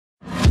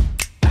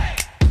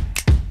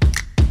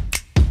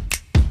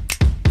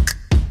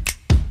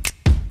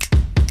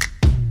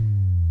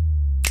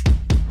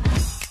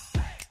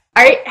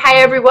Hi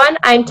everyone,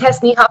 I'm Tess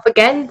Niehoff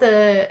again,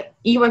 the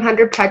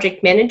E100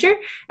 project manager,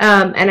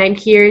 and I'm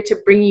here to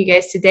bring you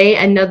guys today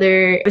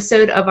another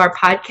episode of our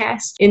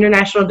podcast,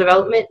 International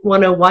Development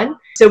 101.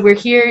 So we're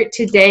here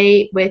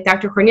today with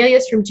Dr.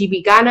 Cornelius from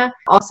GB Ghana,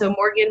 also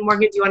Morghan.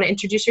 Morghan, do you want to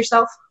introduce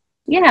yourself?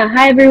 Yeah,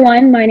 hi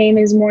everyone. My name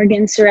is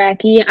Morghan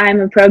Sieracki. I'm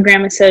a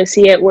program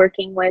associate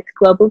working with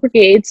Global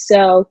Brigades.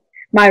 So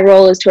my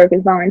role is to work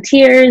with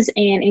volunteers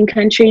and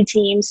in-country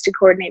teams to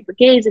coordinate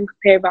brigades and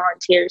prepare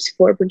volunteers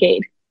for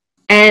brigade.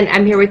 And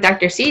I'm here with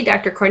Dr. C,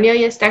 Dr.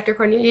 Cornelius. Dr.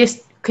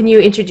 Cornelius, can you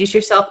introduce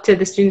yourself to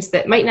the students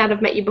that might not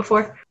have met you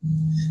before?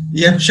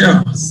 Yeah,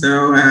 sure.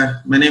 So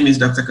my name is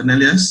Dr.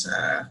 Cornelius.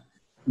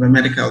 I'm a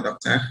medical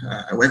doctor.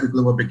 I work with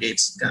Global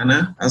Brigades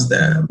Ghana as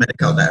the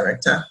medical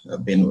director.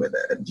 I've been with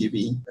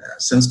GB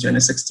since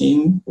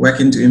 2016,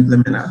 working to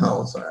implement our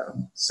health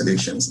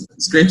solutions.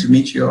 It's great to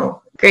meet you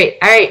all. Great.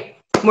 All right,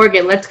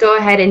 Morghan, let's go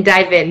ahead and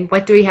dive in.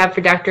 What do we have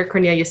for Dr.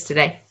 Cornelius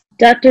today?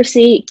 Dr.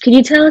 C, could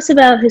you tell us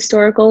about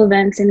historical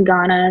events in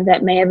Ghana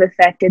that may have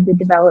affected the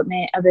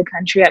development of the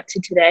country up to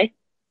today?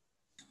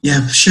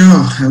 Yeah, sure.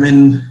 I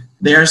mean,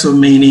 there are so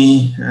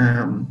many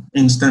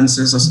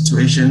instances or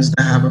situations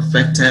that have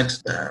affected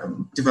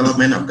the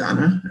development of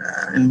Ghana,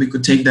 and we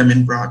could take them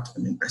in broad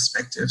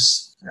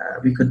perspectives.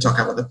 We could talk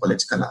about the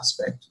political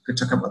aspect, we could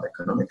talk about the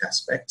economic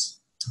aspect,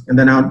 and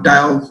then I'll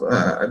delve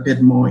a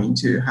bit more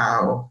into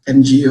how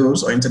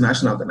NGOs or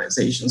international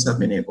organizations have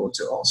been able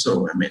to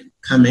also,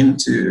 come in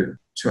to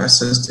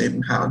assist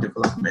in how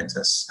development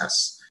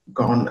has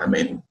gone,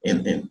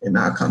 in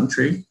our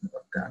country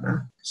of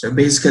Ghana. So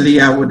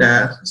basically, I would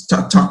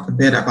talk a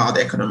bit about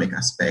the economic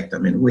aspect.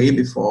 Way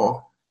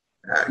before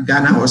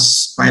Ghana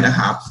was quite a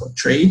hub for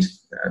trade,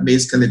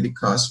 basically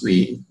because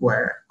we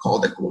were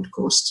called the Gold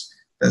Coast.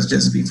 That's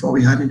just before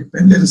we had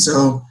independence.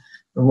 So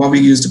what we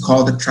used to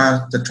call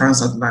the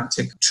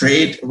transatlantic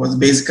trade was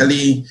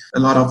basically a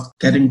lot of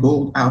getting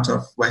gold out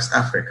of West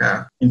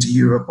Africa into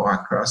Europe or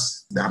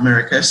across the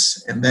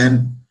Americas. And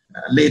then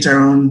later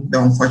on, the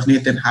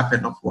unfortunate thing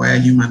happened of where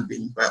human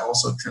beings were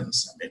also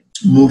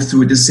moved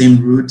through the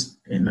same route,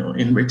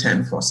 in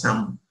return for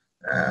some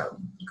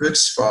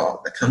goods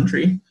for the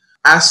country.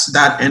 As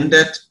that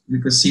ended,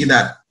 we could see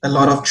that a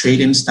lot of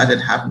trading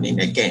started happening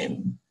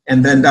again.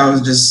 And then that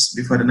was just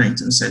before the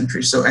 19th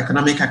century. So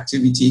economic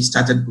activity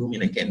started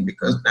booming again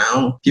because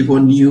now people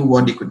knew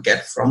what they could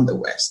get from the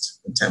West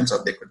in terms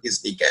of they could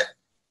easily get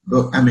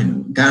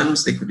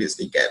guns, they could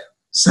easily get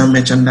some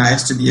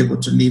merchandise to be able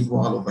to live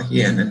all over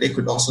here. And then they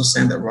could also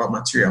send the raw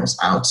materials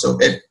out. So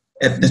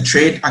the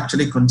trade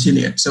actually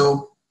continued.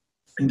 So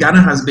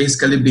Ghana has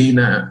basically been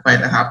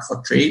quite a hub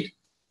for trade.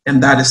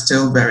 And that is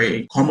still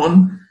very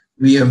common.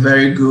 We are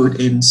very good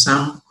in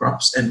some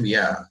crops and we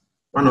are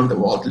one of the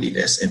world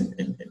leaders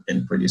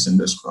in producing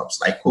those crops,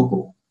 like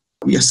cocoa.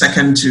 We are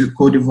second to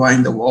Cote d'Ivoire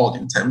in the world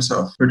in terms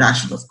of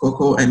production of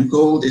cocoa, and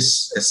gold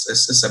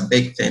is a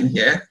big thing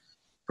here.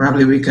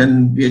 Probably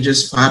we are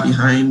just far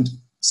behind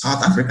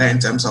South Africa in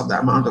terms of the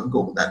amount of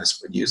gold that is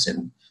produced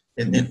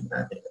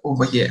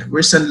over here.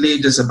 Recently,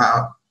 just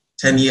about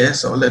 10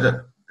 years or a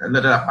little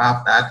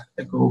above that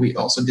ago, we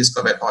also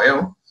discovered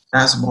oil.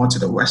 That's more to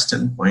the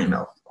western point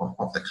of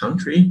the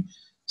country.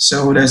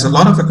 So there's a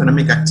lot of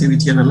economic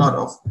activity and a lot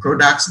of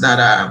products that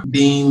are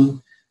being,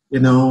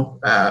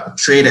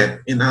 traded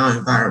in our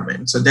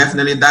environment. So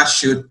definitely that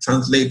should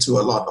translate to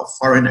a lot of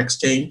foreign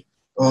exchange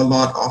or a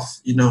lot of,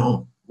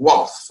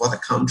 wealth for the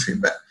country.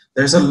 But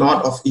there's a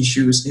lot of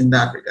issues in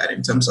that regard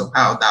in terms of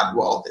how that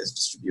wealth is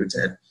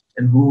distributed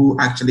and who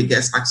actually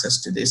gets access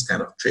to this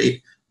kind of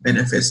trade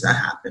benefits that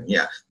happen.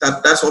 Yeah,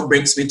 that's what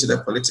brings me to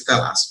the political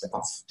aspect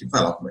of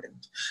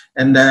development.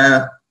 And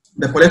the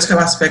political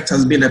aspect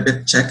has been a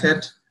bit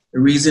checkered. The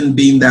reason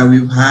being that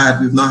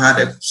we've not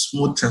had a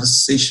smooth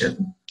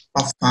transition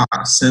of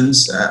power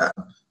since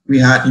we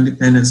had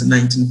independence in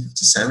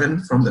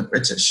 1957 from the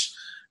British.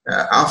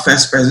 Our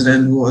first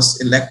president who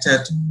was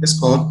elected is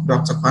called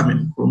Dr.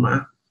 Kwame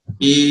Nkrumah.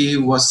 He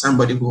was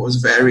somebody who was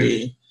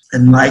very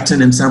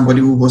enlightened and somebody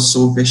who was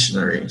so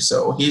visionary.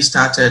 So he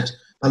started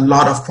a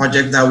lot of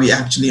projects that we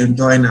actually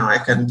enjoy now. I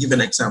can give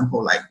an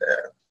example like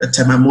the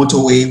Tema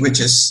motorway, which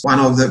is one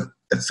of the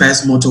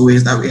first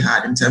motorways that we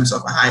had in terms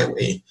of a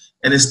highway.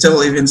 And it's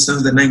still, even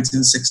since the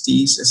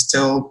 1960s, it's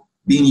still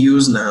being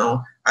used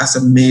now as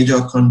a major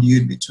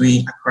conduit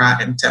between Accra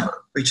and Tema,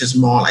 which is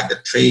more like the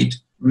trade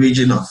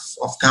region of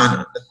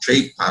Ghana, the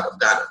trade part of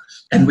Ghana.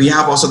 And we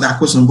have also the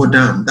Akosombo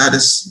Dam, that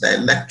is the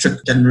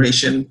electric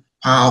generation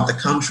power of the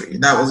country.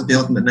 That was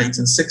built in the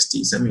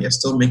 1960s, and we are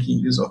still making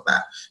use of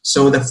that.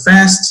 So the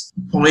first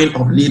point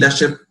of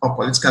leadership, or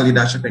political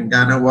leadership in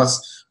Ghana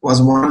was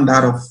one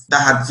that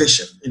had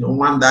vision,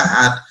 one that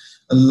had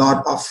a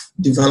lot of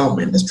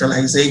development,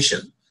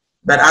 industrialization.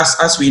 But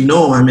as we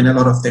know, a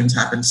lot of things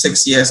happened.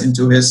 6 years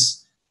into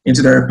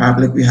the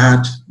republic, we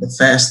had the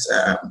first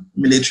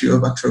military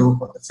overthrow,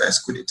 or the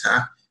first coup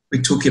d'etat.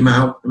 We took him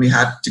out. We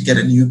had to get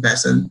a new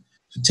person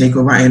to take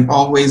over. And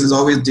it's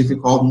always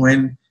difficult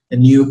when a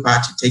new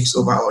party takes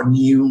over or a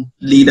new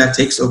leader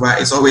takes over.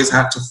 It's always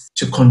hard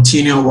to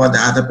continue what the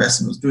other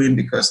person was doing,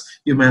 because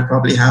you might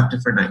probably have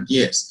different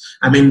ideas.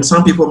 I mean,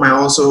 some people might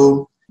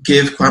also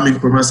give Kwame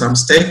Nkrumah some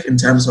stick in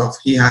terms of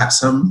he had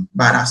some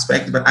bad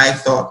aspects, but I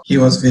thought he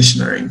was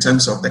visionary in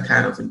terms of the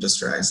kind of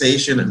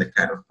industrialization and the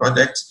kind of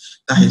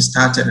projects that he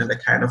started and the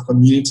kind of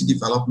community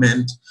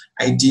development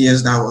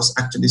ideas that was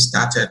actually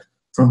started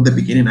from the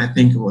beginning. I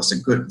think it was a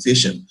good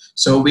vision.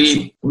 So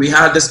we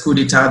had this coup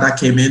d'etat that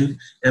came in,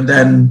 and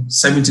then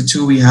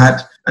 72 we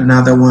had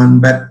another one.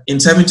 But in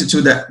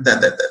 72,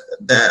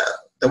 the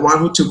one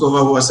who took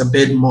over was a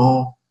bit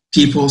more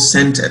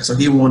people-centered. So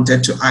he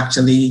wanted to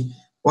actually,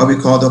 what we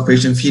call the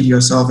Operation Feed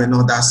Yourself and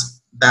all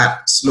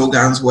that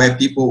slogans where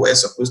people were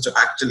supposed to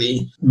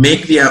actually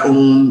make their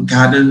own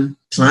garden,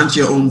 plant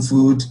your own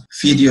food,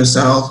 feed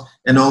yourself,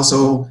 and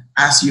also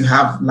as you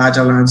have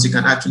larger lands, you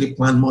can actually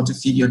plant more to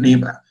feed your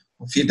neighbor,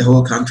 feed the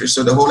whole country.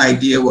 So the whole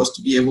idea was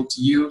to be able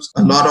to use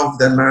a lot of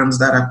the lands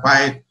that are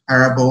quite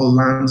arable,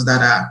 lands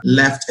that are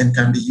left and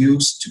can be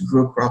used to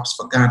grow crops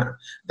for Ghana.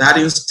 That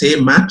didn't stay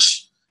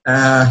much.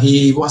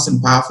 He was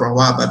in power for a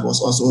while, but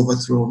was also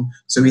overthrown.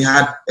 So we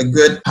had a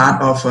good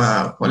part of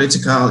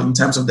political, in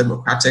terms of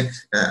democratic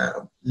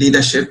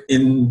leadership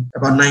in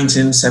about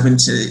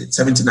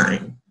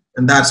 1979.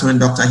 And that's when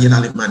Dr.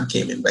 Hilal Liman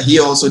came in. But he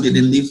also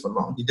didn't live for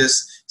long. He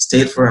just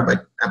stayed for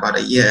about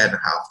a year and a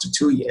half to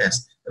 2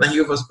 years. And then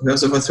he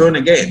was overthrown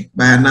again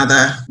by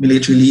another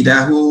military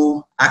leader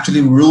who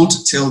actually ruled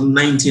till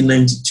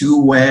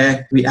 1992,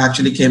 where we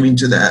actually came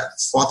into the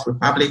Fourth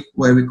Republic,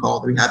 where we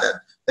had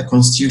the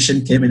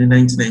Constitution came in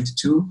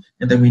 1992.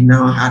 And then we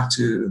now had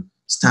to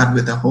start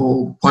with the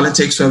whole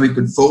politics where we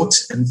could vote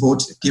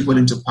people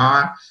into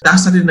power. That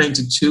started in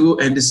 92,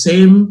 and the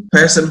same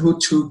person who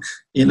took,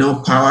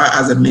 power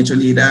as a military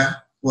leader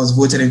was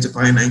voted into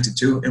power in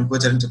 92 and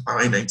voted into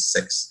power in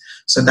 96.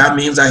 So that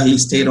means that he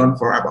stayed on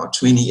for about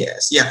 20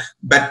 years. Yeah,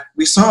 but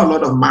we saw a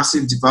lot of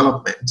massive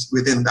development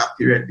within that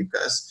period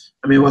because,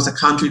 it was a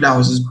country that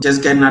was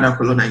just getting out of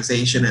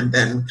colonization and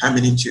then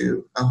coming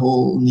into a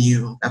whole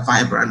new,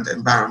 vibrant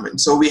environment.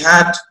 So we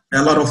had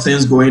a lot of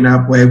things going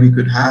up where we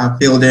could have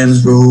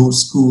buildings,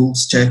 roads,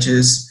 schools,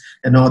 churches,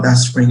 and all that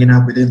springing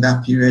up within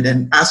that period.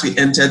 And as we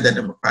entered the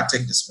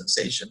democratic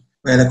dispensation,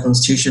 where the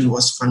constitution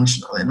was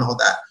functional and all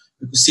that,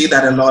 we could see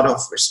that a lot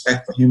of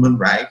respect for human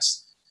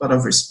rights, a lot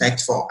of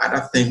respect for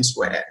other things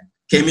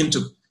came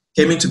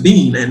into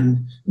being.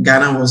 And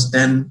Ghana was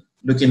then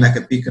looking like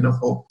a beacon of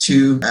hope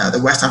to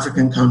the West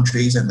African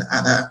countries and the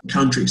other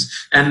countries.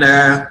 And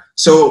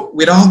so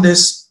with all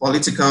this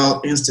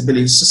political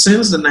instability, so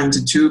since the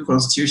 92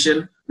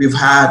 constitution, we've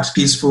had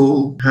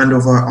peaceful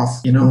handover of,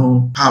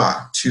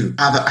 power to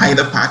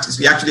either parties.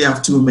 We actually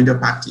have two major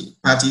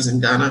parties in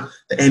Ghana,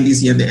 the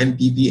NDC and the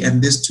NPP,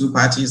 and these two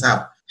parties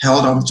have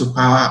held on to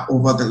power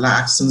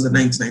since the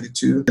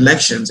 1992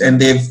 elections.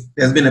 And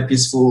there's been a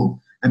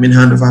peaceful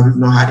handover. We've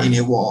not had any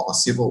war or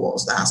civil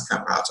wars that has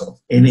come out of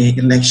any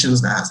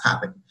elections that has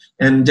happened.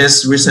 And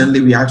just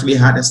recently, we actually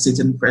had a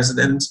sitting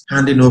president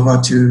handing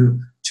over to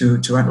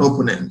an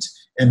opponent,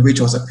 and which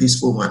was a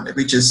peaceful one,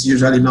 which is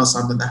usually not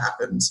something that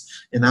happens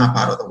in our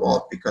part of the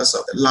world because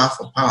of the love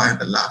for power and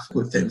the love for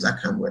good things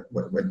that come with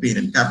being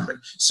in government.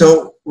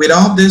 So with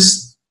all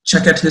this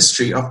checkered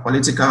history of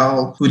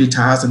political coup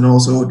d'etats and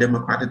also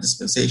democratic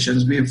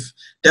dispensations, we've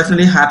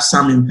definitely had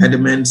some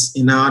impediments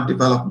in our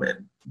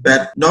development.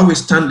 But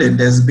notwithstanding,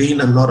 there's been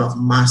a lot of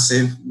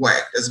massive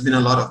work. There's been a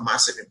lot of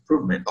massive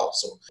improvement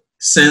also.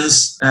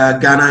 Since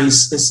Ghana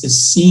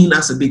is seen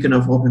as a beacon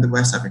of hope in the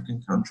West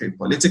African country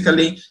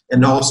politically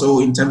and also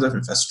in terms of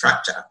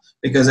infrastructure,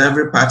 because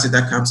every party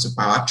that comes to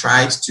power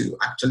tries to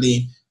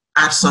actually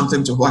add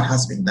something to what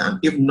has been done.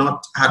 If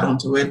not add on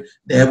to it,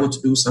 they're able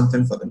to do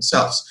something for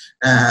themselves.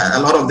 A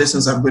lot of these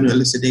things, I'm going to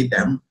elucidate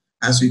them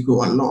as we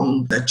go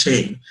along the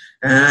chain.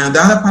 The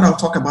other part I'll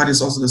talk about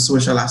is also the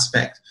social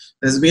aspect.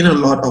 There's been a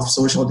lot of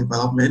social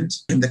development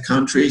in the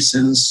country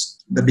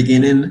since the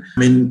beginning.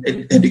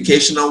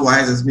 Educational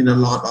wise, there's been a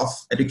lot of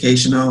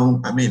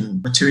educational,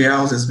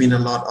 materials. There's been a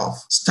lot of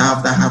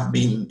stuff that have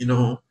been, in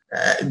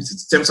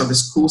terms of the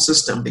school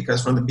system,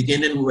 because from the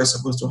beginning, we were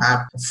supposed to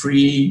have a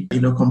free,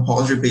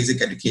 compulsory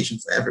basic education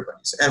for everybody.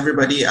 So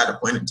everybody at a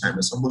point in time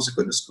is supposed to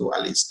go to school,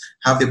 at least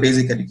have the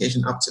basic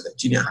education up to the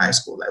junior high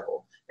school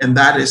level. And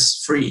that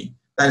is free.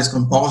 That is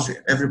compulsory.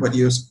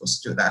 Everybody is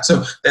supposed to do that.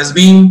 So there's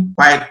been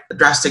quite a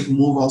drastic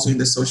move also in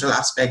the social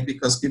aspect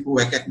because people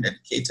were getting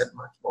educated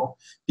much more.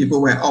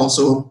 People were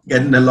also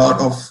getting a lot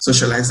of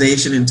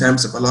socialization in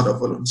terms of a lot of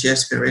volunteer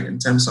spirit, in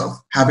terms of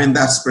having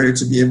that spirit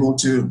to be able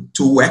to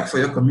work for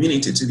your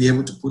community, to be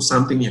able to put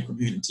something in your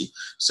community.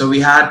 So we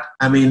had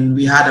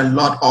a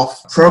lot of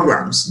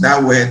programs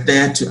that were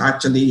there to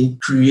actually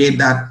create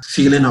that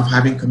feeling of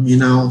having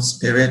communal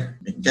spirit,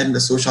 getting the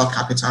social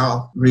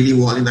capital really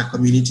well in our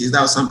communities.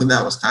 That was something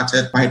that was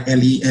started quite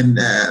early. And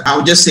I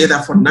would just say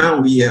that for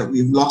now,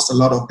 we've lost a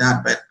lot of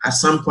that. But at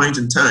some point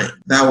in time,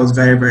 that was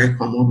very, very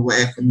common,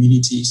 where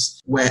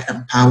communities were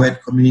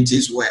empowered,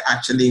 communities were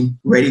actually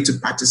ready to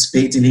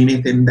participate in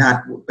anything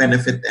that would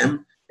benefit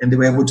them. And they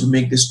were able to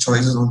make these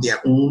choices on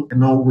their own and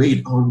not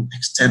wait on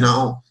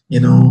external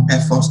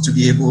efforts to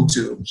be able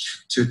to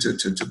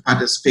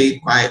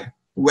participate quite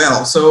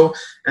well. So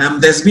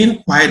there's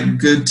been quite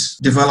good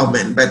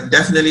development, but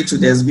definitely too,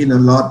 there's been a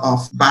lot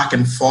of back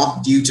and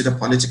forth due to the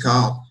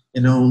political,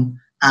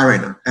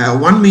 arena.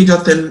 One major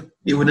thing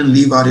you wouldn't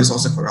leave out is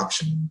also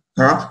corruption.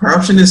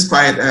 Corruption is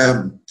quite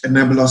a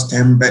nebulous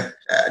term, but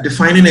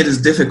defining it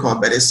is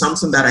difficult, but it's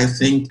something that I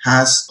think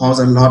has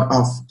caused a lot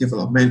of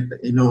development,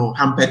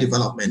 hampered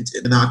development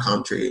in our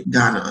country,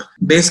 Ghana.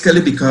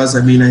 Basically because,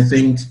 I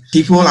think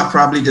people are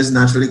probably just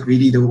naturally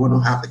greedy. They want to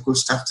have the good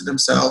stuff to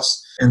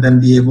themselves and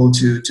then be able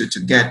to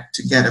get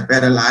a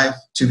better life,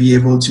 to be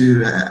able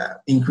to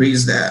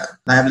increase the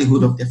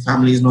livelihood of their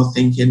families, not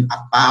thinking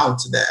about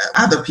the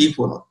other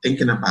people, or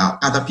thinking about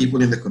other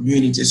people in the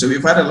community. So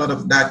we've had a lot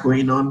of that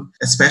going on,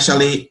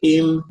 especially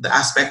in the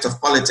aspect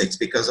of politics,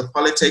 because of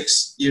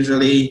politics,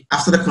 usually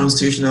after the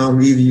constitutional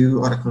review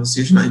or the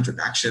constitutional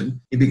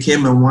introduction, it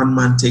became a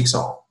one-man takes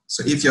all.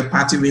 So if your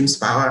party wins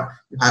power,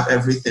 you have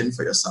everything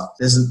for yourself.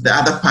 The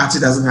other party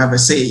doesn't have a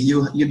say.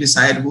 You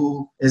decide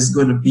who is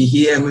going to be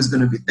here, who's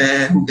going to be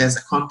there, who gets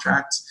the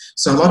contract.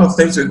 So a lot of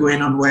things were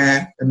going on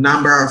where a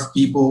number of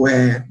people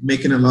were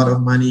making a lot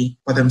of money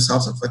for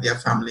themselves and for their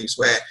families,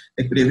 where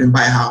they could even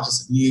buy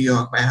houses in New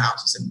York, buy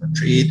houses in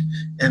Madrid,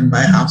 and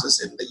buy houses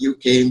in the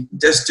UK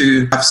just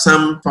to have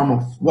some form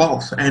of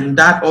wealth. And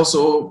that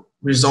also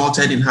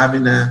resulted in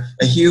having a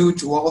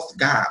huge wealth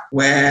gap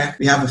where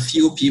we have a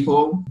few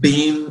people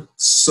being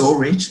so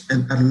rich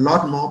and a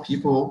lot more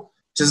people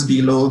just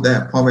below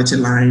the poverty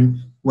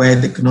line where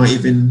they could not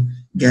even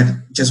get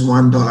just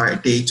 $1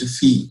 a day to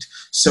feed.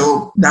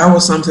 So that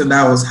was something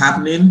that was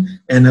happening,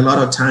 and a lot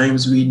of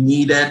times we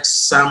needed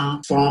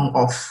some form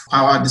of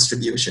power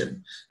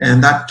distribution.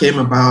 And that came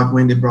about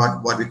when they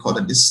brought what we call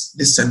the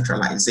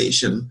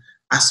decentralization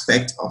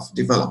aspect of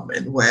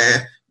development,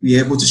 where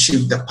we're able to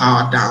shift the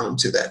power down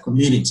to the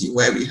community,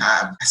 where we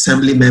have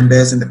assembly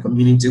members in the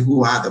community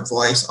who are the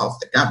voice of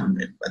the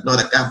government, but not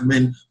the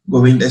government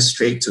going there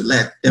straight to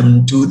let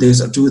them do this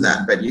or do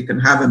that. But you can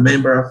have a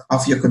member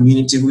of your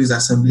community who is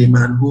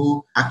assemblyman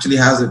who actually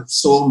has a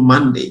sole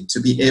mandate to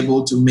be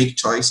able to make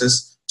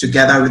choices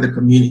together with the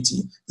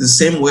community. The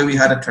same way we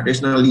had the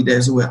traditional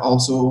leaders who were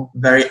also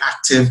very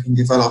active in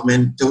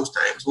development those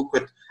times, who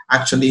could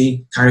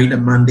actually carry the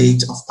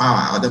mandate of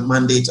power or the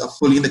mandate of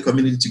pulling the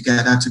community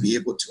together to be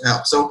able to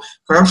help. So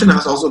corruption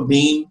has also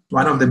been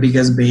one of the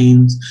biggest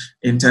banes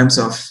in terms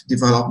of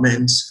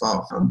development for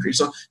our country.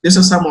 So these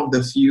are some of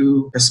the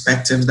few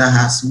perspectives that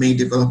has made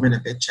development a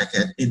bit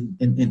checkered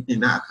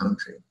in our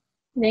country.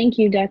 Thank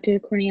you, Dr.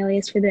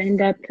 Cornelius, for the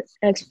in-depth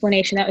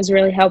explanation. That was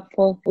really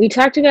helpful. We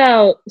talked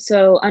about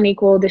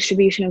unequal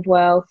distribution of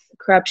wealth,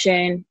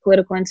 corruption,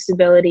 political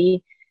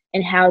instability,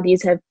 and how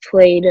these have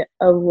played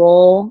a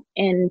role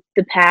in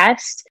the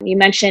past. You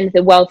mentioned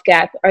the wealth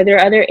gap. Are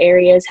there other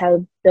areas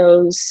how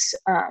those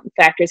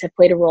factors have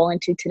played a role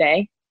into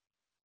today?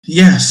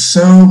 Yes.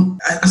 So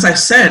as I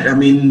said,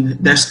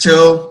 there's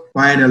still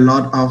quite a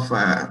lot of,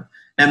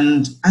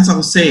 and as I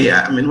would say,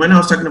 when I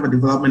was talking about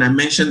development, I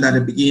mentioned at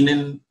the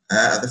beginning,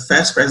 the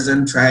first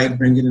president tried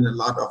bringing in a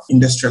lot of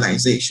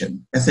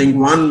industrialization. I think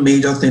one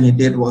major thing he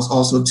did was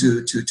also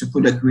to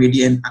put a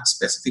gradient at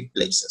specific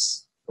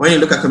places. When you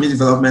look at community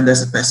development,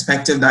 there's a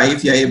perspective that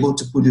if you're able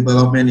to put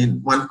development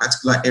in one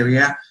particular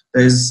area,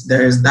 there is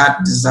that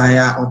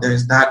desire or there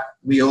is that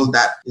will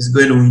that is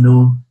going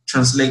to,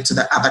 translate to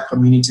the other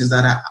communities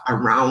that are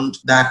around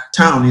that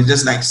town. It's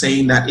just like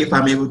saying that if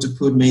I'm able to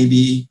put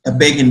maybe a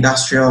big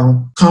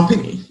industrial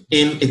company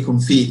in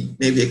Ekumfi,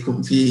 maybe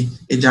Ekumfi,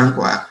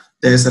 Ejankwa,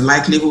 there's a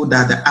likelihood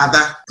that the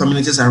other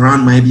communities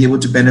around might be able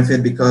to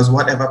benefit because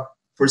whatever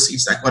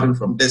proceeds are gotten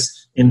from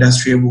this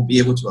industry will be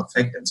able to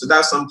affect them. So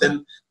that's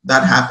something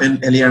that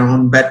happened earlier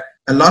on. But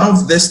a lot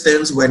of these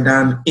things were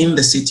done in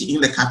the city, in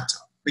the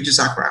capital, which is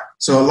Accra.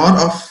 So a lot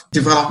of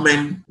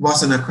development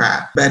was in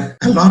Accra, but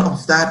a lot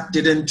of that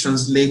didn't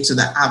translate to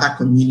the other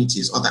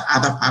communities or the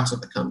other parts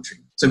of the country.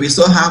 So we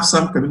still have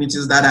some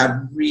communities that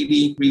are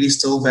really, really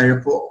still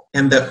very poor.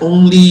 And the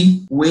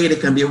only way they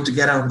can be able to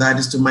get out of that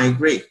is to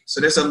migrate. So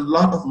there's a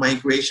lot of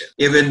migration,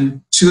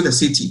 even to the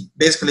city,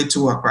 basically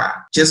to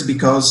Accra, just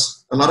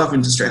because a lot of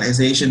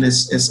industrialization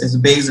is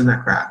based in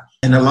Accra.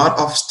 And a lot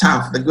of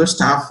staff, the good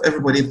staff,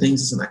 everybody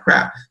thinks is in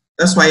Accra.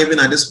 That's why even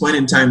at this point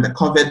in time, the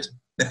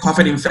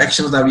COVID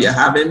infections that we're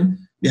having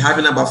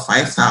about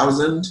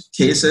 5,000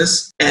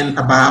 cases and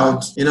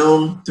about,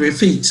 3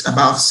 feet,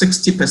 about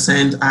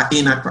 60% are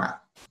in Accra.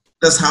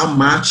 That's how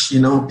much,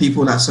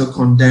 people are so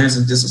condensed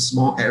in just a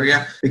small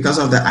area because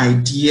of the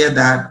idea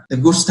that the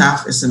good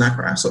stuff is in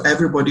Accra. So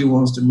everybody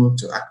wants to move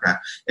to Accra.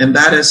 And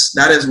that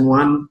is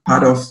one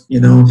part of,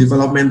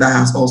 development that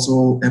has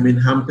also,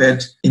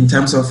 hampered in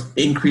terms of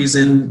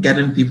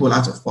getting people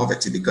out of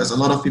poverty, because a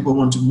lot of people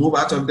want to move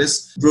out of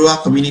these rural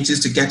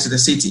communities to get to the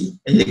city.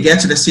 And they get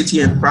to the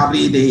city and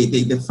probably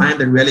they find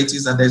the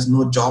realities that there's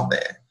no job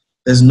there.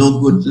 There's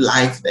no good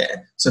life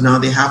there. So now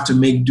they have to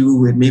make do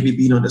with maybe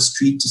being on the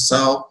street to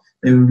sell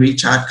maybe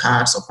recharge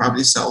cards or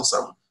probably sell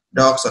some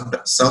dogs or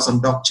sell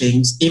some dog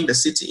chains in the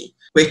city.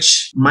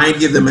 which might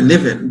give them a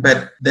living,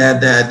 but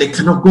they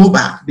cannot go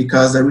back,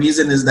 because the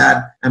reason is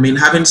that,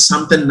 having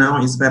something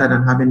now is better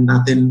than having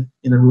nothing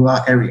in a rural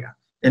area.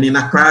 And in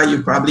Accra,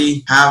 you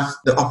probably have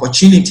the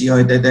opportunity,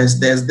 or there's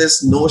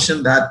this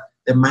notion that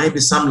there might be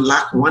some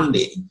luck one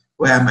day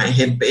where I might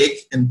hit big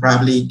and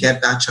probably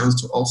get that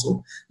chance to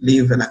also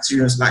live a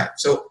luxurious life.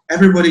 So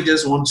everybody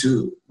just wants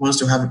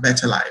to have a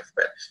better life,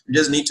 but we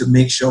just need to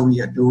make sure we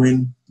are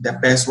doing the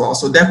best well.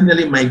 So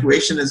definitely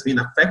migration has been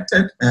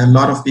affected. A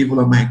lot of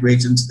people are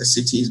migrating to the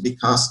cities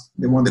because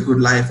they want a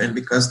good life and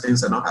because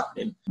things are not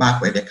happening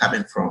back where they're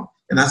coming from.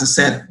 And as I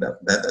said,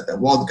 the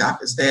wealth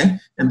gap is there,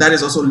 and that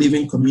is also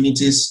leaving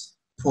communities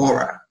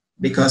poorer,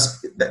 because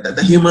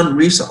the human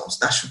resource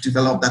that should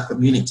develop that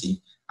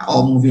community are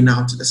all moving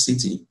out to the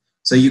city.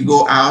 So you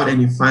go out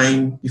and you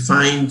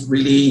find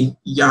really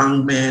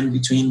young men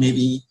between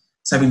maybe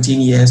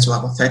 17 years to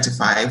about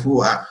 35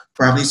 who are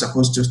probably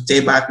supposed to stay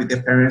back with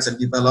their parents and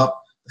develop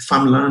the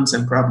farmlands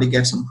and probably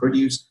get some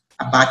produce,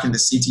 are back in the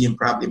city and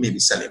probably maybe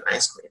selling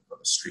ice cream on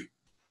the street.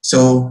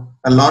 So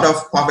a lot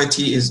of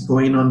poverty is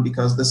going on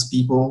because these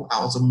people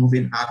are also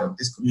moving out of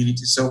this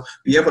community. So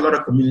we have a lot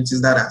of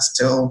communities that are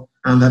still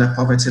under the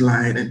poverty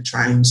line and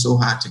trying so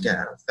hard to get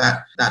out of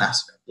that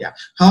aspect. Yeah,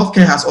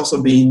 healthcare has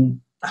also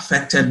been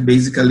affected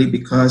basically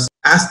because,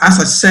 as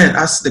I said,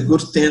 as the good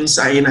things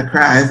are in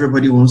Accra,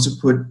 everybody wants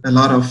to put a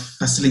lot of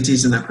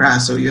facilities in Accra.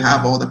 So you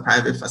have all the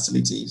private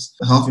facilities,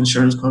 the health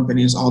insurance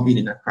companies all being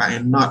in Accra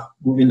and not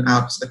moving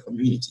out to the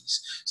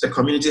communities. So the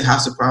community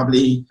has to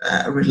probably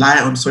rely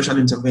on social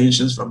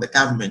interventions from the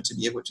government to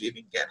be able to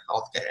even get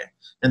healthcare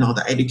and all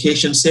the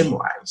education same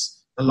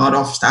wise. A lot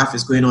of stuff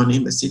is going on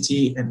in the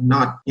city and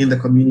not in the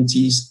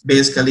communities.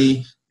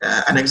 Basically,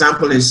 an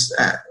example is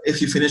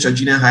if you finish your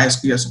junior high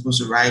school, you're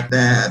supposed to write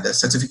the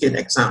certificate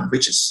exam,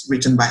 which is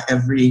written by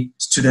every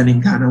student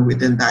in Ghana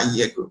within that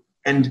year group.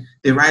 And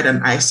they write an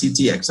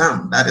ICT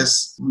exam that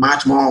is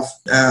much more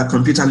of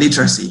computer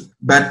literacy.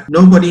 But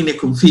nobody in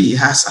Ekumfi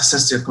has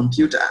access to a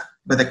computer.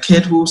 But the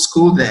kid who's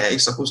schooled there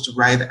is supposed to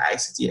write the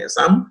ICT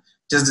exam,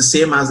 just the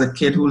same as the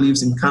kid who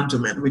lives in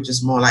Cantonment, which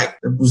is more like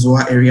the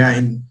bourgeois area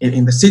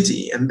in the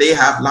city. And they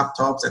have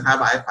laptops and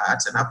have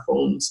iPads and have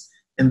phones.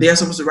 And they are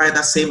supposed to write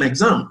that same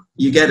exam.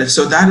 You get it?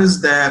 So that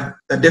is the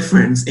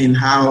difference in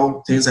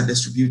how things are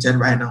distributed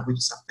right now, which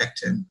is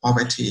affecting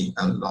poverty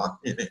a lot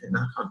in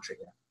our country.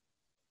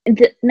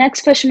 The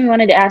next question we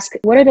wanted to ask,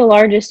 what are the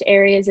largest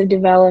areas of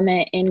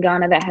development in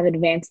Ghana that have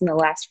advanced in the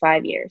last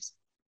 5 years?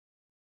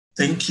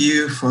 Thank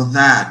you for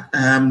that.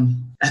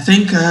 I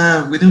think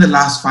within the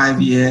last 5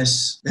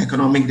 years, the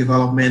economic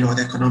development or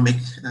the economic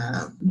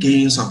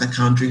gains of the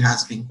country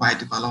has been quite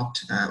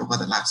developed over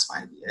the last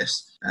 5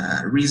 years.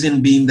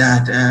 Reason being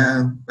that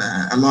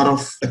a lot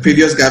of the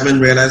previous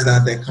government realized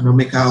that the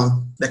economic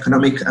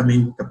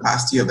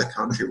capacity of the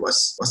country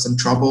was in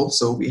trouble.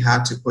 So we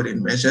had to put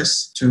in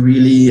measures to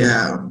really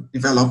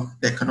develop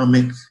the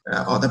economic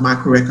or the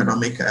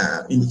macroeconomic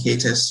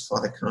indicators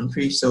for the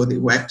country. So they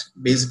worked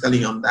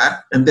basically on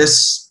that. And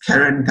this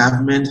current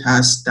government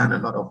has done a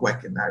lot of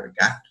work in that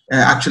regard.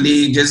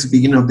 Actually, just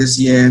beginning of this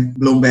year,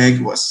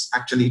 Bloomberg was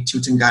actually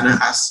touting Ghana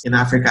as in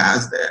Africa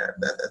as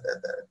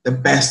the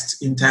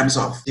best in terms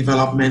of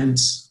development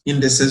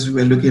indices.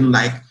 We were looking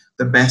like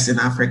the best in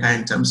Africa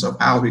in terms of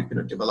how we're going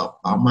to develop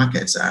our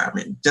markets.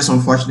 Just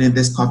unfortunately,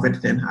 this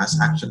COVID thing has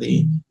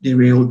actually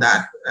derailed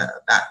that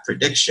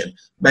prediction.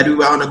 But we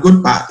were on a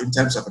good path in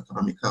terms of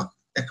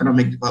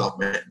economic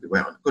development. We were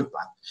on a good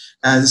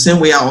path. The same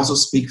way I also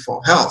speak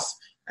for health.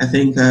 I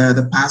think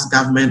the past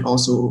government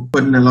also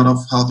put in a lot of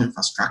health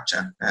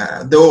infrastructure.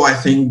 Though I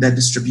think the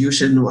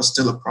distribution was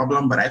still a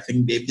problem, but I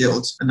think they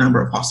built a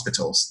number of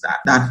hospitals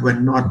that were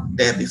not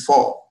there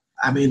before.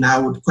 I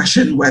would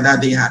question whether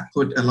they had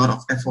put a lot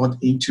of effort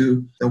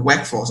into the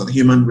workforce or the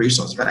human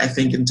resource, but I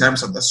think in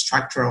terms of the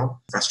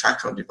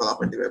infrastructural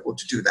development, they were able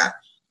to do that.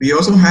 We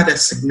also had a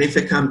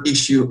significant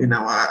issue in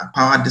our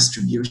power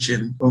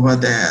distribution over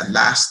the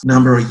last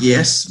number of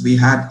years. We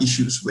had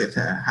issues with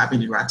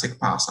having erratic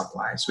power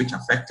supplies, which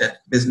affected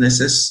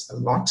businesses a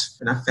lot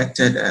and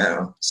affected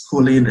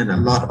schooling and a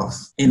lot of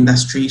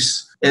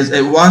industries.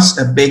 It was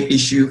a big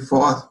issue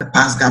for the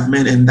past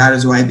government, and that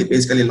is why they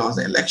basically lost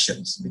the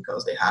elections,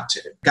 because they had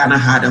to. Ghana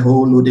had a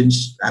whole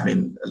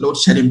load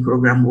shedding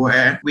program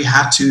where we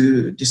had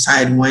to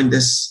decide when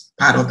this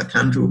part of the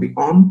country will be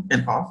on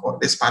and off, or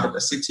this part of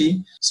the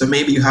city. So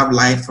maybe you have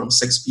light from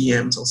 6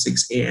 p.m. till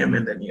 6 a.m.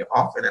 and then you're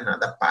off and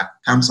another part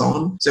comes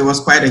on. So it was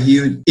quite a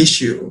huge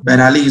issue, but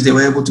at least they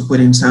were able to put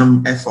in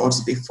some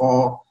efforts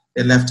before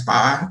they left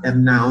power.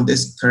 And now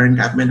this current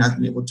government has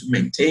been able to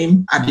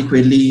maintain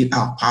adequately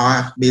our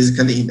power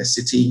basically in the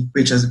city,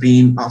 which has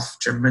been of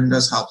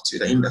tremendous help to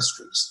the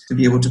industries to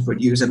be able to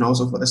produce, and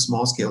also for the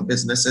small scale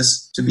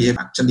businesses to be able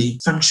to actually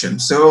function.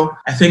 So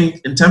I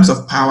think in terms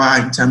of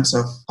power, in terms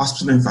of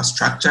hospital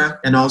infrastructure,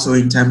 and also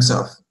in terms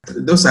of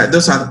those are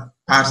the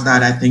parts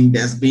that I think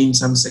there's been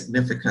some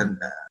significant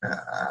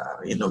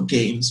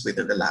gains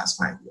within the last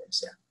 5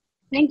 years. Yeah.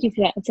 Thank you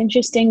for that. It's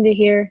interesting to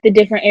hear the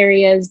different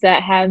areas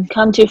that have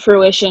come to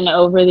fruition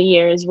over the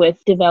years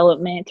with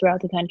development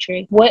throughout the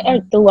country. What are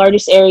the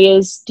largest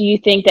areas do you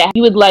think that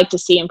you would like to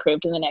see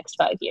improved in the next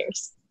 5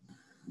 years?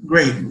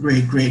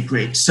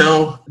 Great.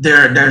 So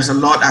there's a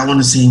lot I want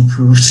to see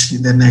improved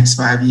in the next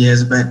 5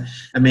 years, but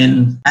I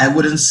mean, I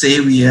wouldn't say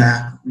we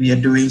are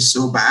doing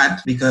so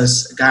bad,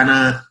 because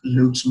Ghana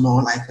looks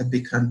more like a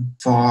beacon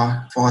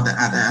for the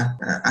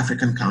other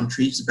African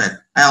countries. But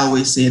I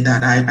always say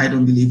that I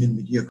don't believe in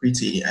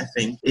mediocrity. I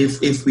think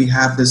if we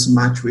have this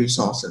much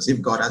resources,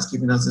 if God has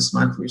given us this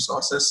much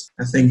resources,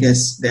 I think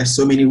there's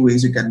so many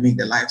ways we can make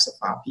the lives of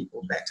our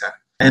people better.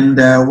 And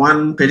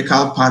one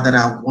critical part that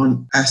I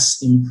want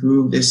us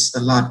improved is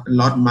a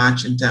lot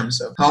much in terms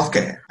of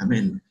healthcare. I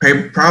mean,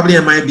 probably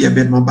I might be a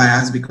bit more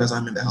biased because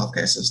I'm in the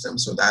healthcare system,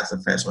 so that's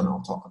the first one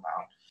I'll talk about.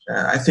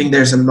 I think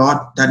there's a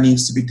lot that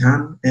needs to be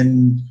done,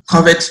 and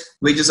COVID,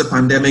 which is a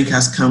pandemic,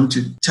 has come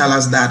to tell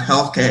us that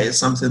healthcare is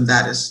something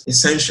that is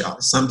essential,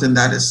 something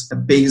that is a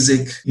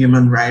basic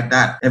human right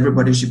that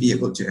everybody should be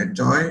able to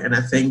enjoy. And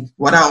I think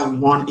what I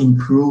want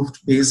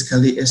improved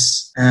basically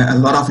is a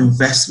lot of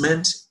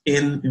investment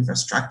in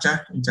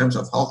infrastructure in terms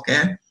of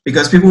healthcare,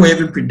 because people were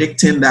even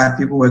predicting that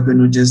people were going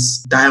to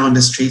just die on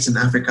the streets in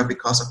Africa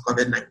because of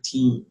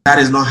COVID-19. That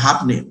is not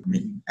happening. I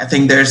mean, I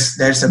think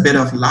there's a bit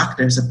of luck,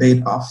 there's a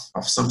bit of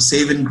some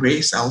saving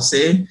grace, I'll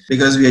say,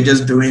 because we are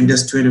just doing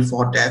just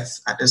 24 deaths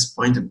at this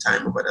point in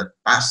time over the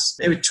past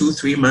maybe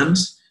 2-3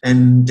 months,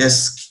 and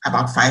just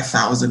about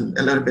 5,000,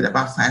 a little bit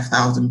about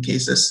 5,000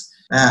 cases.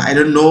 I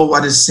don't know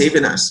what is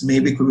saving us.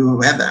 Maybe it could be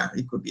weather.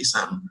 It could be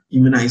some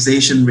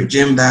immunization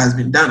regime that has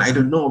been done. I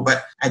don't know,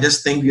 but I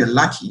just think we are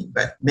lucky.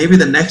 But maybe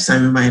the next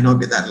time we might not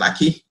be that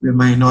lucky. We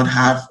might not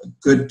have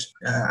good,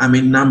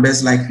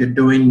 numbers like we're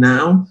doing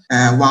now.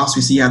 Whilst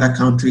we see other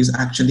countries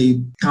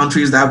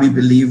that we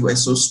believe were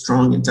so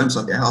strong in terms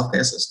of their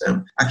healthcare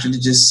system, actually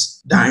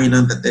just dying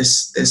under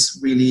this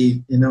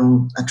really,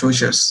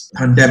 atrocious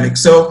pandemic.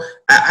 So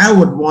I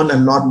would want a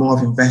lot more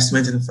of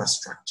investment in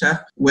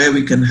infrastructure, where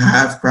we can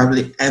have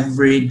probably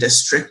every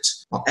district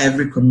or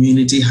every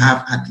community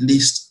have at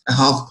least a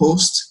health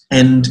post,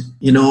 and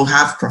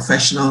have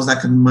professionals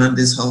that can man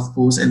this health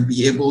post and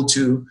be able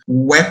to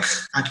work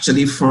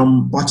actually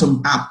from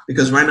bottom up,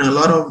 because right now a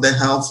lot of the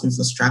health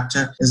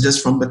infrastructure is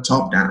just from the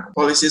top down.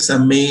 Policies are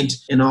made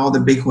in all the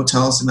big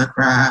hotels in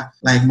Accra,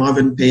 like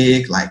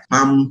Movenpick, like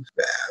Palm.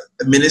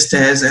 The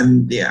ministers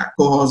and their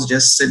cohorts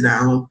just sit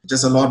down,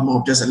 just a lot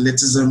more of just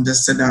elitism,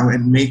 just sit down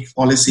and make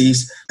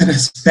policies and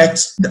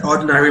expect the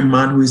ordinary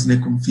man who is in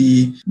a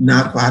comfy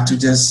NAPA to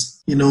just,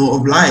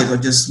 oblige or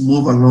just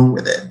move along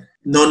with it,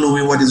 not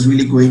knowing what is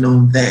really going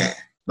on there,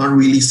 not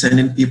really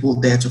sending people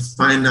there to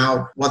find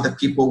out what the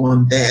people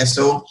want there.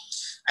 So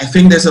I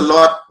think there's a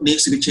lot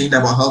needs to be changed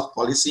about health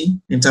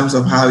policy in terms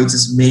of how it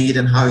is made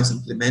and how it's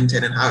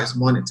implemented and how it's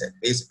monitored,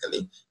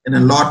 basically. And a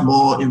lot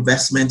more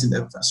investment in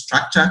the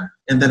infrastructure,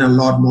 and then a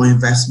lot more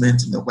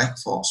investment in the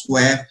workforce,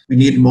 where we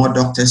need more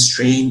doctors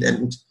trained.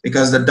 And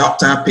because the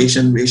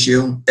doctor-patient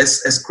ratio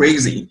is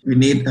crazy, we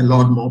need a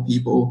lot more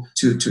people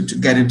to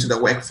get into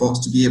the workforce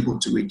to be able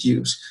to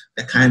reduce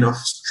the kind of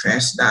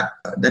stress that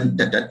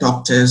the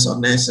doctors or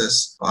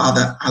nurses or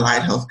other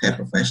allied healthcare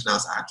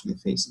professionals are actually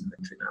facing in the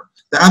country now.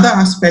 The other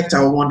aspect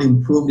I want to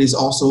improve is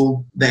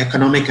also the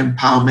economic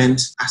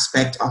empowerment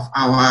aspect of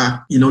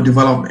our,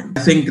 development.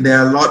 I think there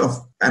are a lot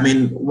of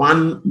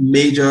one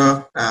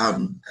major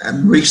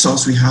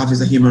resource we have is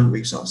the human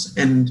resource,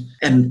 and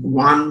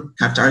one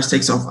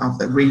characteristics of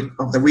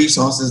the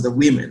resource is the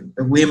women.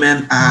 The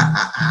women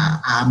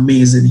are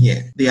amazing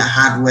here. They are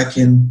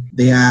hardworking.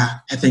 They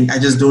are. I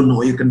just don't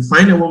know. You can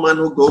find a woman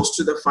who goes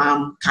to the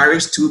farm,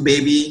 carries 2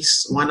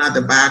 babies, one at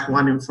the back,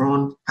 one in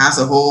front, has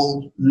a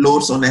whole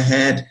loads on her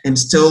head, and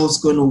still is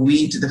going to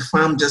weed the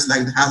farm just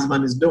like the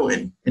husband is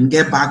doing, and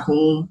get back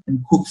home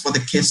and cook for the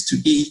kids to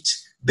eat,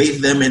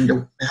 bathe them, and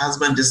the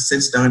husband just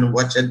sits down and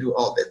watch her do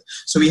all this.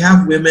 So we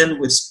have women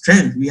with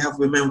strength. We have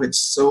women with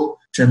so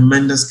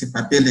tremendous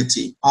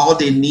capability. All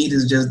they need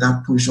is just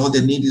that push. All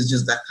they need is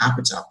just that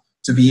capital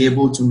to be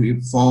able to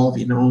evolve,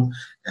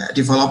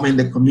 development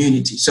in the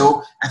community.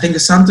 So I think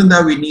it's something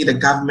that we need the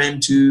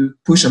government to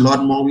push a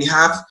lot more. We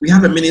have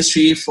a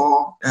ministry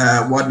for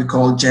what we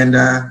call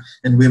gender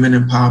and women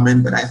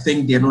empowerment, but I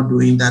think they're not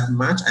doing that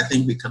much. I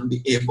think we can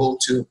be able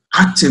to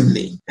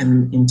actively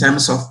and in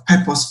terms of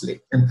purposefully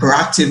and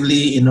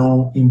proactively,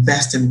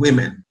 invest in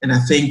women. And I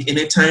think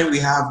anytime we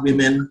have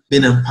women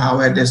being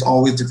empowered, there's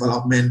always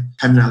development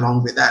coming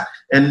along with that.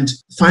 And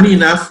funny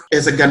enough,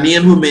 as a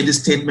Ghanaian who made the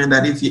statement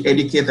that if you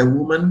educate a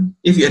woman,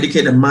 if you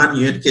educate a man,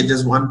 you educate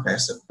just one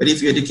person. But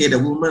if you educate a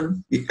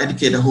woman, you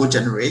educate a whole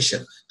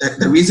generation.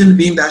 The reason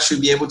being that she'll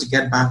be able to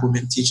get back home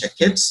and teach her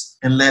kids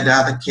and let the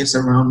other kids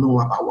around know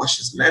about what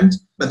she's learned.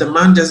 But the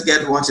man just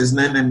get what he's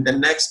learned, and the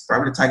next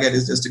probably target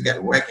is just to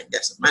get work and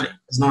get some money.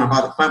 It's not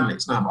about the family.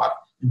 It's not about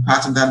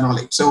imparting that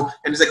knowledge. So,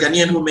 and it's a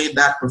Ghanaian who made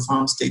that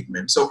profound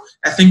statement. So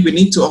I think we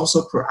need to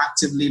also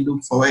proactively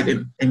look forward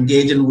in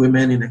engaging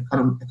women in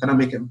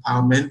economic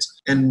empowerment,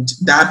 and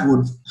that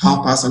would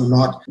help us a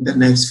lot in the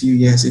next few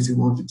years if we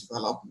want to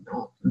develop,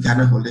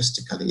 Ghana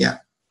holistically. Yeah.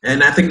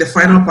 And I think the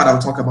final part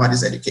I'll talk about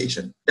is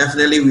education.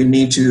 Definitely we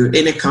need to,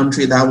 any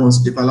country that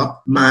wants to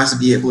develop must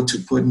be able to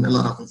put in a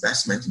lot of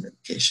investment in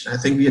education. I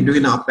think we are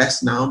doing our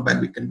best now, but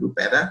we can do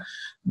better.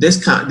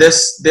 This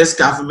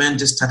government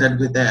just started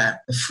with a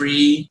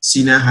free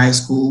senior high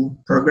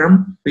school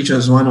program, which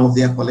was one of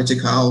their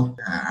political,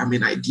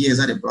 ideas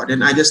that they brought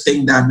in. I just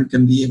think that we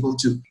can be able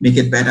to make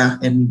it better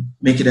and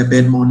make it a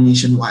bit more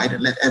nationwide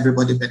and let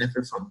everybody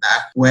benefit from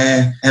that,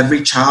 where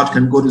every child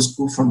can go to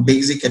school from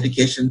basic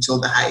education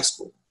till the high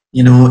school.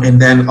 And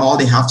then all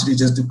they have to do is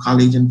just do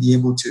college and be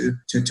able to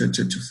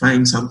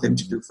find something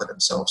to do for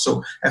themselves.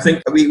 So I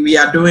think we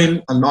are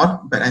doing a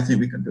lot, but I think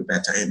we can do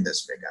better in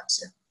this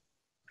regards. Yeah.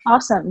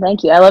 Awesome.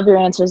 Thank you. I love your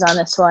answers on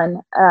this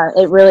one.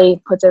 It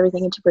really puts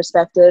everything into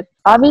perspective.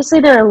 Obviously,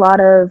 there are a lot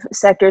of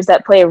sectors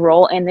that play a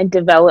role in the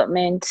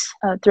development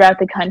throughout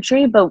the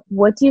country, but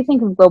what do you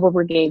think of Global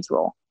Brigade's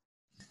role?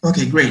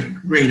 Okay, great.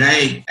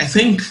 I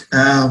think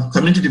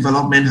community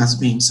development has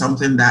been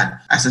something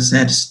that, as I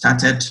said,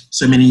 started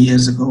so many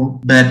years ago,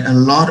 but a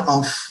lot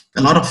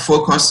of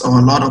focus or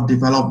a lot of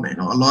development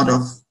or a lot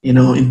of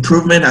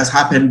improvement has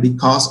happened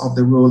because of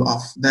the role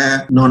of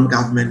the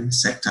non-government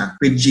sector,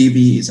 which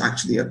GB is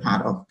actually a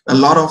part of. A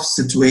lot of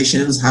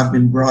situations have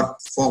been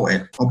brought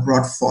forth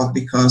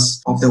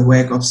because of the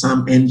work of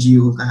some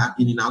NGOs that have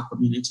been in our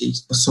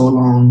communities for so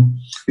long.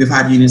 We've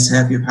had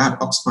UNICEF, we've had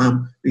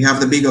Oxfam, we have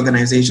the big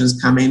organizations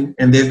coming,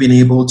 and they've been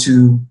able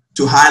to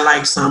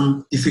highlight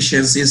some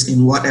deficiencies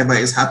in whatever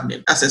is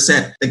happening. As I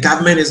said, the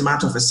government is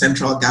much of a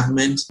central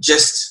government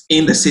just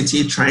in the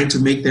city trying to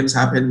make things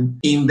happen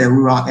in the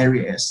rural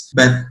areas,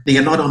 but they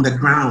are not on the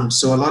ground.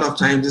 So a lot of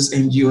times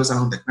these NGOs are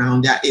on the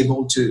ground. They are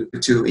able to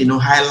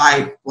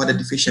highlight what the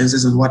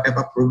deficiencies and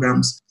whatever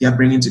programs they are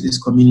bringing to these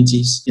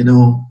communities,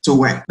 to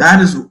work. That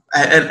is,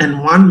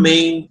 and one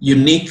main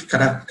unique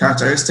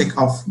characteristic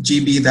of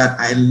GB that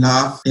I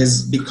love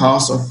is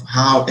because of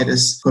how it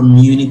is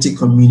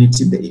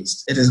community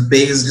based. It is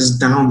based just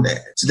down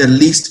there to the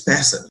least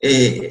person.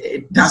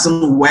 It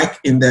doesn't work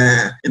in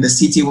the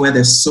city where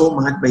there's so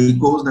much, but it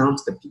goes down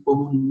to the people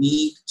who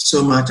need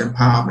so much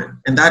empowerment.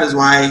 And that is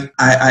why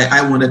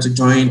I wanted to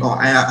join, or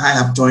I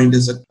have joined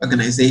this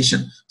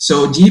organization.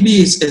 So GB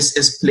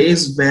is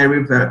placed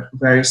very, very,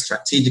 very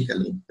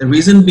strategically. The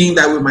reason being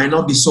that we might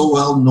not be so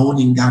well known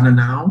in Ghana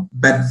now,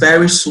 but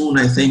very soon,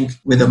 I think,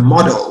 with the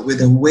model, with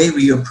the way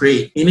we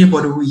operate,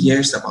 anybody who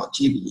hears about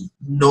GB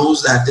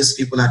knows that these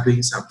people are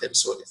doing something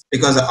solid.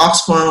 Because the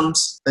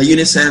Oxfams, the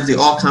UNICEF, they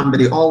all come, but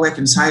they all work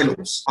in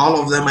silos.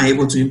 All of them are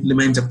able to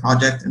implement a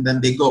project and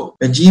then they go.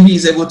 But GB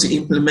is able to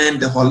implement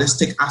the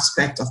holistic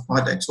aspect of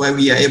projects, where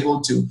we are able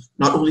to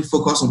not only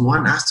focus on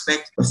one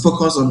aspect, but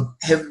focus on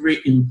every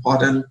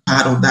important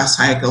part of that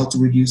cycle to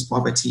reduce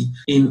poverty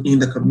in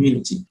the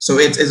community. So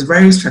it's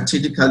very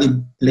strategically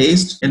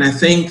placed. And I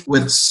think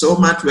with so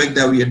much work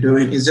that we are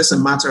doing, it's just a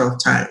matter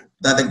of time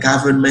that the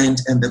government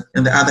and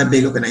the other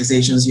big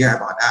organizations hear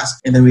about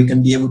us, and then we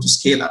can be able to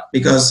scale up.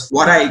 Because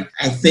what I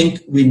think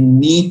we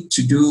need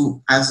to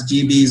do as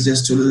GB is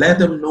just to let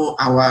them know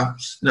our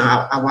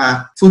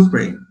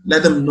footprint,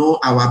 let them know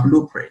our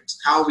blueprint,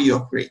 how we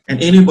operate. And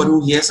anybody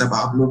who hears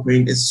about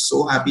blueprint is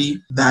so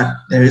happy that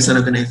there is an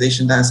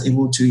organization that's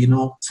able to,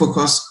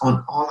 focus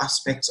on all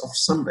aspects of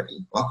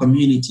somebody or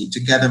community to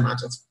get them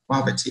out of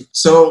poverty.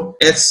 So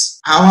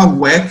it's our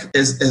work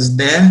is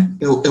there.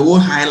 It will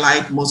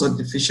highlight most of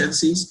the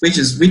deficiencies,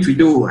 which we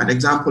do. An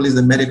example is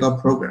the medical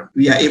program.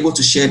 We are able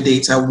to share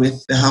data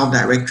with the health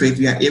directorate.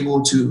 We are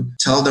able to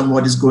tell them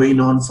what is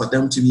going on for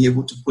them to be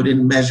able to put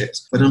in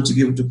measures, for them to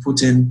be able to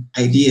put in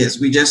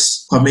ideas. We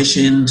just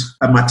commissioned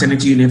a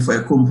maternity unit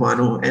for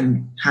Ekumpuano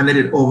and handed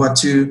it over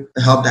to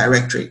the health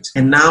directorate.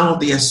 And now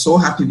they are so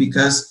happy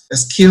because the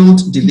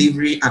skilled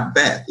delivery at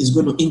birth is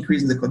going to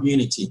increase in the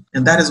community.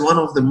 And that is one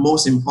of the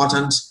most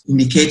important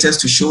indicators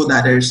to show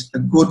that there's a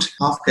good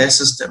healthcare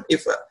system.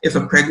 If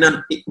a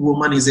pregnant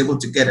woman is able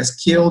to get a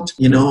skilled,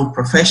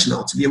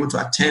 professional to be able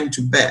to attend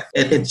to birth,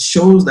 it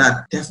shows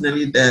that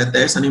definitely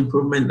there's an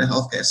improvement in the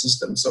healthcare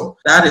system. So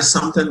that is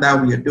something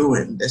that we are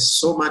doing. There's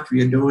so much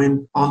we are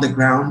doing on the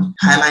ground,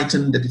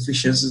 highlighting the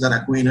deficiencies that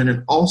are going on.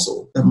 And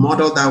also the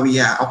model that we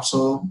are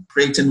also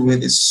operating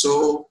with is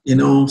so,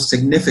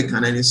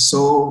 significant, and is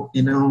so,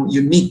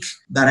 unique,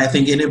 that I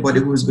think anybody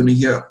who is going to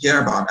hear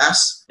about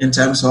us in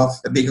terms of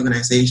the big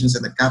organizations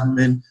and the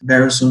government,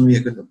 very soon we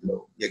are going to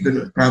blow. We are going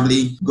to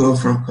probably go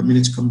from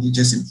community to community,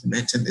 just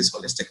implementing this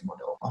holistic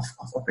model of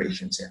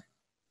operations here.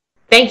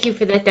 Thank you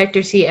for that,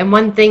 Dr. C. And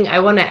one thing I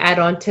want to add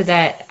on to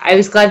that, I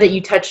was glad that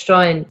you touched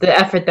on the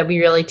effort that we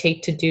really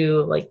take to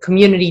do like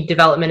community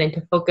development and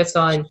to focus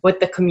on what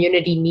the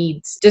community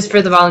needs. Just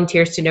for the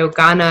volunteers to know,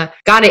 Ghana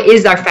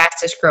is our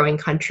fastest growing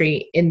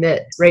country in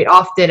the right.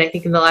 Often, I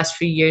think in the last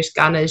few years,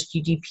 Ghana's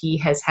GDP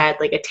has had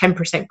like a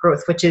 10%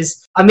 growth, which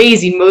is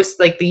amazing. Most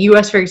like the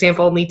US, for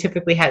example, only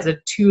typically has a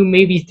 2,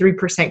 maybe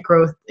 3%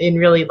 growth in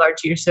really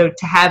large years. So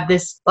to have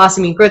this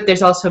blossoming growth,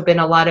 there's also been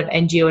a lot of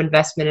NGO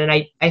investment. And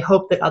I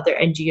hope that other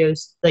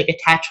NGOs like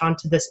attach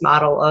onto this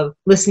model of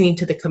listening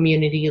to the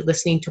community,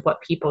 listening to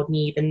what people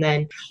need, and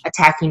then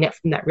attacking it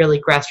from that really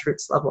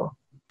grassroots level.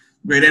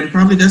 Great. And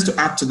probably just to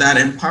add to that,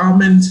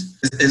 empowerment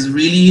is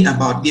really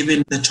about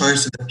giving the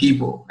choice to the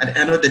people. At the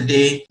end of the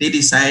day, they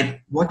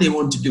decide what they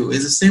want to do.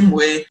 It's the same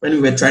way when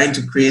we were trying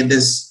to create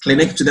this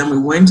clinic to them. We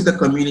went to the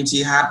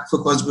community, had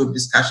focus group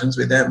discussions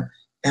with them,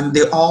 and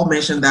they all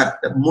mentioned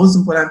that the most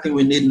important thing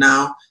we need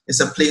now is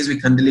a place we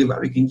can deliver,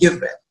 we can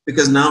give birth.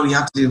 Because now we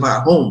have to deliver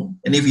at home.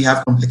 And if we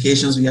have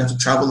complications, we have to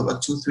travel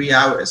about 2-3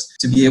 hours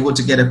to be able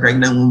to get a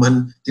pregnant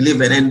woman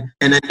delivered. And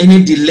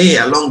any delay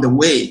along the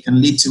way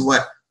can lead to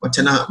what?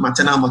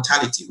 Maternal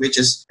mortality, which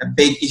is a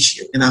big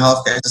issue in our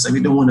healthcare system.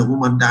 We don't want a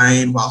woman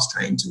dying whilst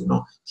trying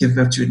to, give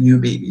birth to a new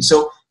baby.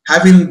 So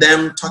having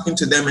them, talking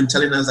to them and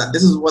telling us that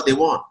this is what they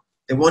want.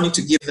 They want you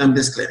to give them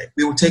this clinic.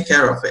 We will take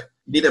care of it.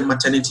 You need a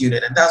maternity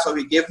unit. And that's what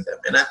we give them.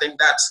 And I think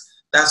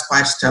that's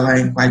quite stellar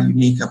and quite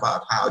unique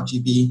about how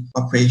GB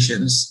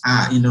operations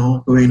are,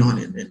 going on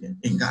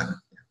in Ghana.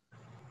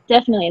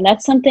 Definitely. And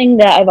that's something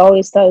that I've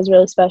always thought was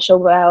really special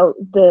about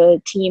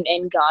the team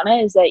in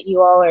Ghana is that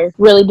you all are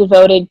really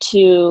devoted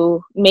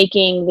to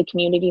making the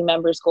community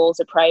members'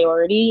 goals a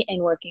priority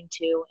and working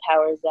to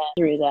empower them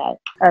through that.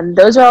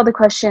 Those are all the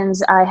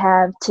questions I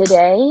have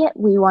today.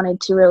 We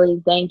wanted to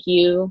really thank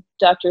you,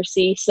 Dr.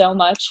 C, so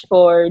much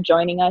for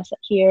joining us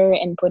here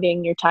and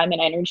putting your time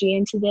and energy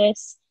into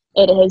this.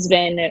 It has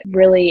been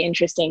really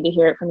interesting to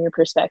hear it from your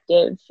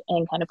perspective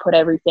and kind of put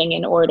everything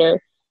in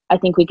order. I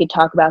think we could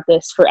talk about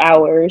this for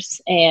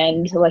hours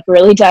and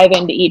really dive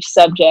into each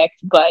subject,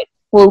 but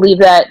we'll leave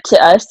that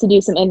to us to do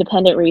some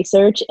independent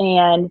research.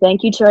 And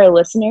thank you to our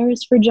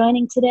listeners for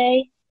joining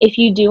today. If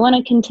you do want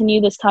to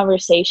continue this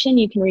conversation,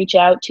 you can reach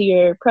out to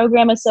your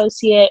program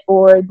associate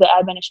or the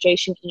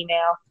administration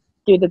email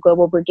through the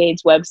Global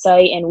Brigades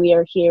website, and we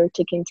are here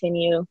to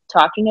continue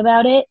talking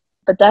about it.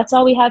 But that's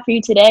all we have for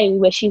you today. We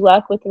wish you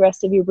luck with the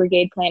rest of your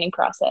brigade planning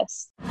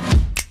process.